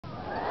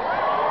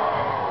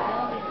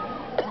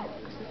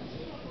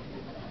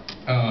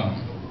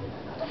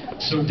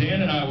So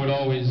Dan and I would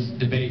always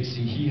debate.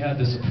 See, he had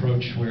this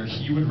approach where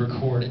he would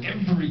record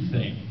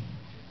everything.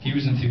 He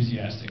was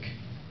enthusiastic,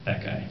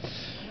 that guy.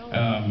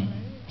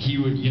 He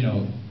would, you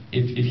know,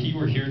 if he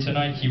were here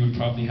tonight, he would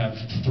probably have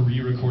 3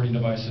 recording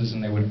devices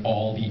and they would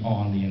all be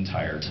on the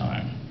entire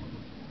time.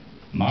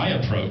 My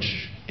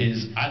approach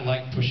is I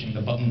like pushing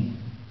the button.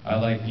 I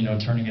like, you know,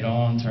 turning it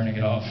on, turning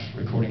it off,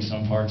 recording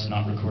some parts,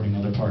 not recording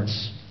other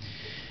parts.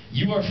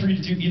 You are free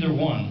to do either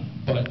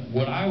one, but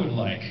what I would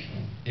like,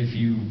 if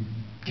you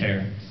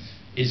care,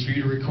 is for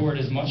you to record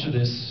as much of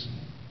this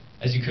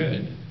as you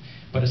could,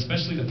 but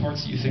especially the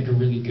parts that you think are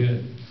really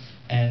good.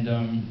 And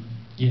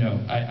you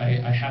know,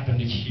 I happen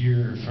to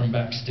hear from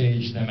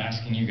backstage them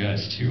asking you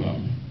guys to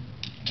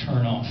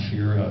turn off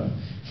your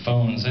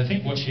phones. I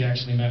think what she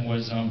actually meant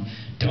was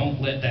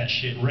don't let that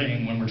shit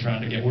ring when we're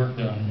trying to get work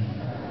done.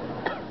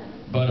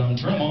 But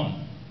turn them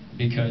on,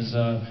 because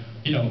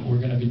you know, we're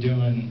going to be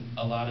doing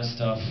a lot of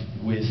stuff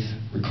with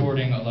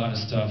recording, a lot of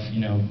stuff,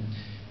 you know,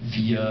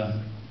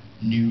 via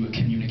new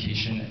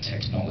communication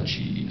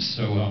technology.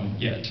 So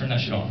yeah, turn that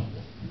shit on.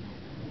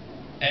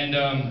 And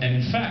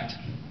in fact,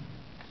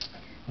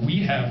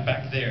 we have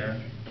back there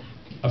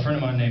a friend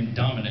of mine named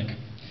Dominic,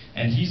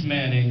 and he's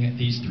manning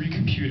these 3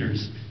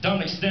 computers.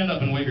 Dominic, stand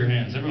up and wave your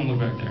hands. Everyone look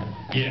back there.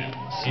 Yeah,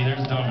 see,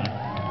 there's Dominic.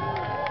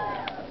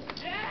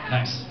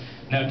 Nice.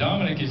 Now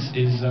Dominic is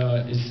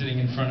sitting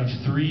in front of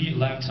 3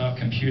 laptop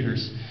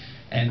computers,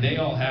 and they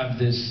all have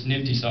this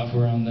nifty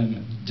software on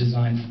them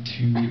designed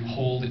to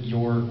hold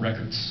your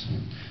records.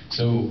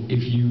 So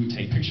if you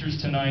take pictures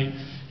tonight,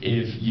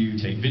 if you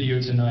take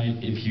video tonight,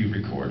 if you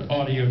record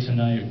audio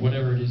tonight,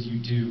 whatever it is you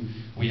do,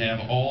 we have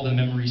all the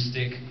memory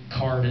stick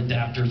card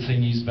adapter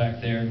thingies back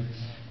there.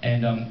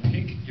 And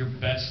pick your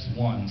best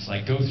ones.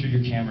 Like, go through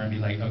your camera and be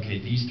like, okay,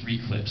 these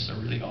 3 clips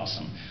are really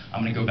awesome.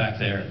 I'm going to go back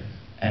there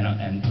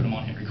and put them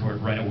on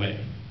hitRECord right away.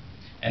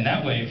 And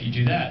that way, if you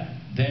do that,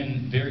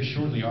 then very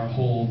shortly our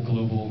whole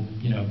global,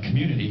 you know,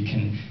 community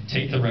can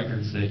take the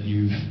records that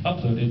you've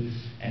uploaded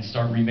and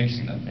start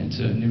remixing them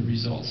into new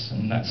results.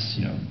 And that's,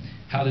 you know,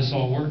 how this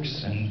all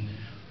works and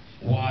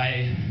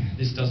why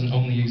this doesn't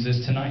only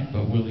exist tonight,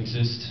 but will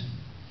exist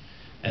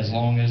as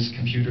long as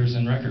computers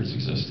and records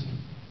exist,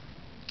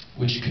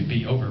 which could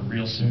be over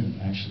real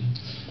soon, actually.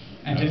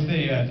 And if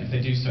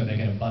they do so, they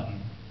get a button.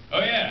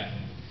 Oh yeah.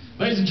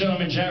 Ladies and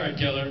gentlemen, Jared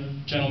Geller,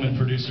 gentleman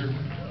producer.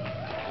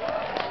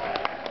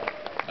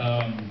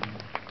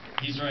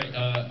 He's right.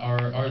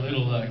 Our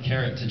little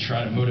carrot to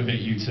try to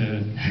motivate you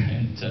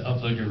to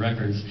upload your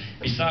records,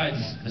 besides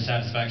the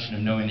satisfaction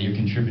of knowing that you're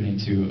contributing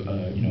to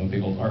you know, a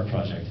big old art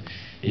project,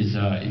 is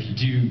if you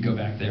do go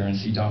back there and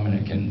see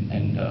Dominic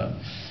and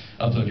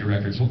upload your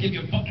records, we'll give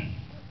you a button.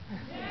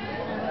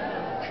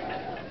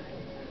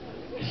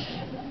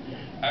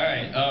 All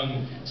right.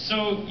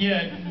 So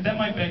yeah, that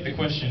might beg the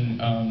question.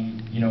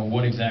 You know,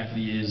 what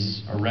exactly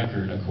is a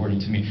record, according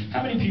to me?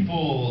 How many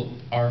people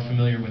are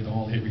familiar with the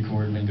whole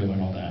hitRECord lingo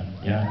and all that?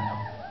 Yeah?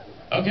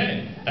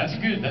 Okay, that's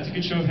a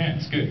good show of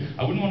hands, good.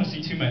 I wouldn't want to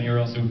see too many, or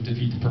else it would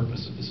defeat the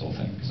purpose of this whole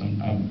thing, because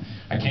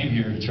I came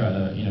here to try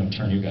to, you know,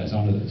 turn you guys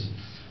onto this.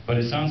 But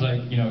it sounds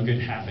like, you know, a good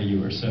half of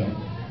you or so.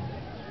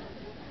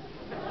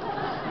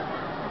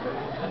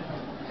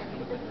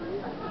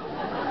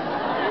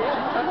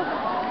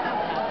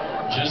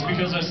 Just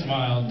because I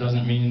smiled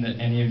doesn't mean that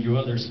any of you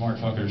other smart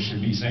fuckers should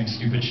be saying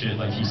stupid shit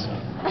like he said.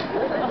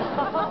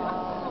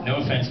 No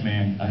offense,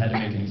 man. I had to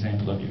make an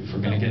example of you if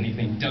we're gonna get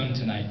anything done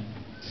tonight.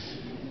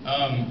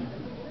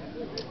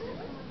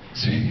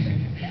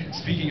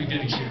 Speaking of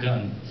getting shit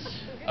done,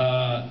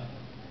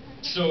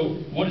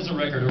 so what is a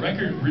record? A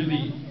record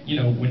really, you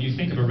know, when you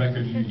think of a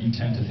record, you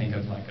tend to think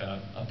of like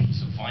a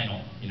piece of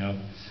vinyl, you know.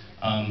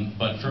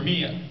 But for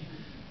me,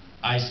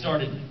 I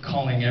started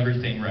calling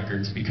everything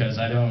records because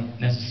I don't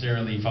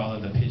necessarily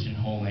follow the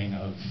pigeonholing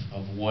of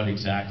what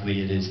exactly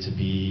it is to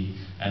be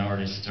an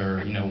artist,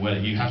 or, you know, whether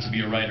you have to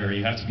be a writer,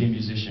 you have to be a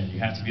musician, you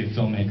have to be a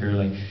filmmaker.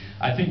 Like,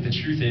 I think the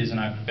truth is, and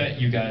I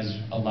bet you guys,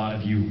 a lot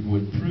of you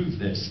would prove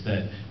this,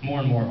 that more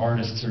and more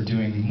artists are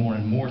doing more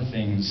and more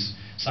things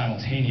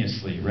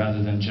simultaneously,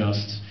 rather than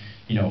just,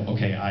 you know,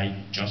 okay,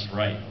 I just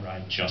write, or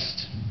I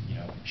just, you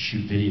know,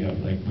 shoot video.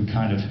 Like, we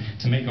kind of,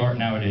 to make art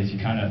nowadays, you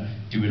kind of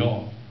do it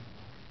all.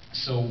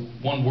 So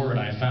one word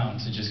I found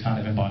to just kind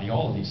of embody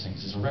all of these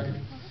things is a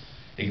record.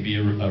 It could be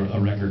a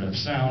record of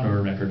sound, or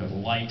a record of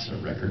light, or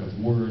a record of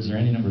words, or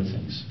any number of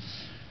things.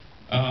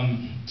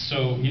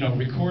 So, you know,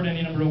 record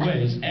any number of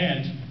ways.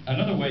 And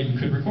another way you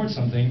could record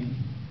something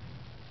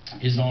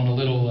is on a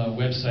little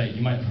website.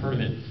 You might have heard of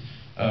it.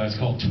 It's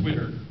called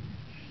Twitter.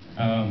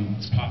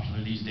 It's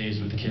popular these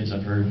days with the kids,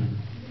 I've heard.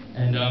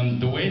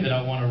 And the way that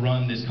I want to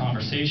run this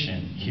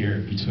conversation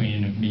here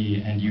between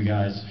me and you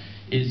guys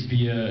is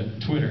via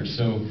Twitter.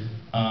 So,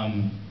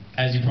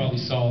 as you probably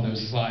saw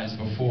those slides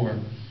before,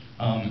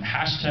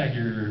 hashtag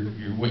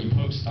your what you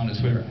post onto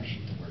Twitter. I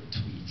hate the word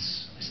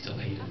tweets. I still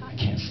hate it. I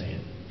can't say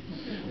it.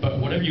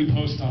 But whatever you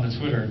post onto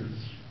Twitter,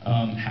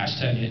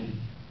 hashtag it.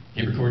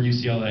 hitRECord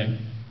UCLA.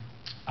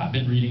 I've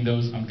been reading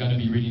those. I'm going to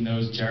be reading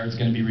those. Jared's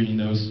going to be reading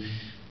those,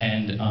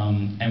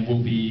 and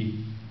we'll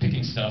be picking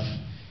making stuff,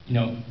 you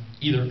know,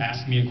 either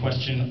ask me a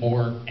question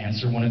or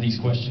answer one of these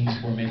questions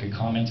or make a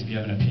comment if you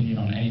have an opinion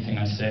on anything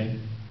I say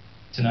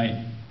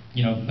tonight.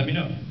 You know, let me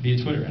know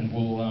via Twitter and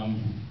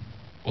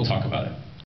we'll talk about it.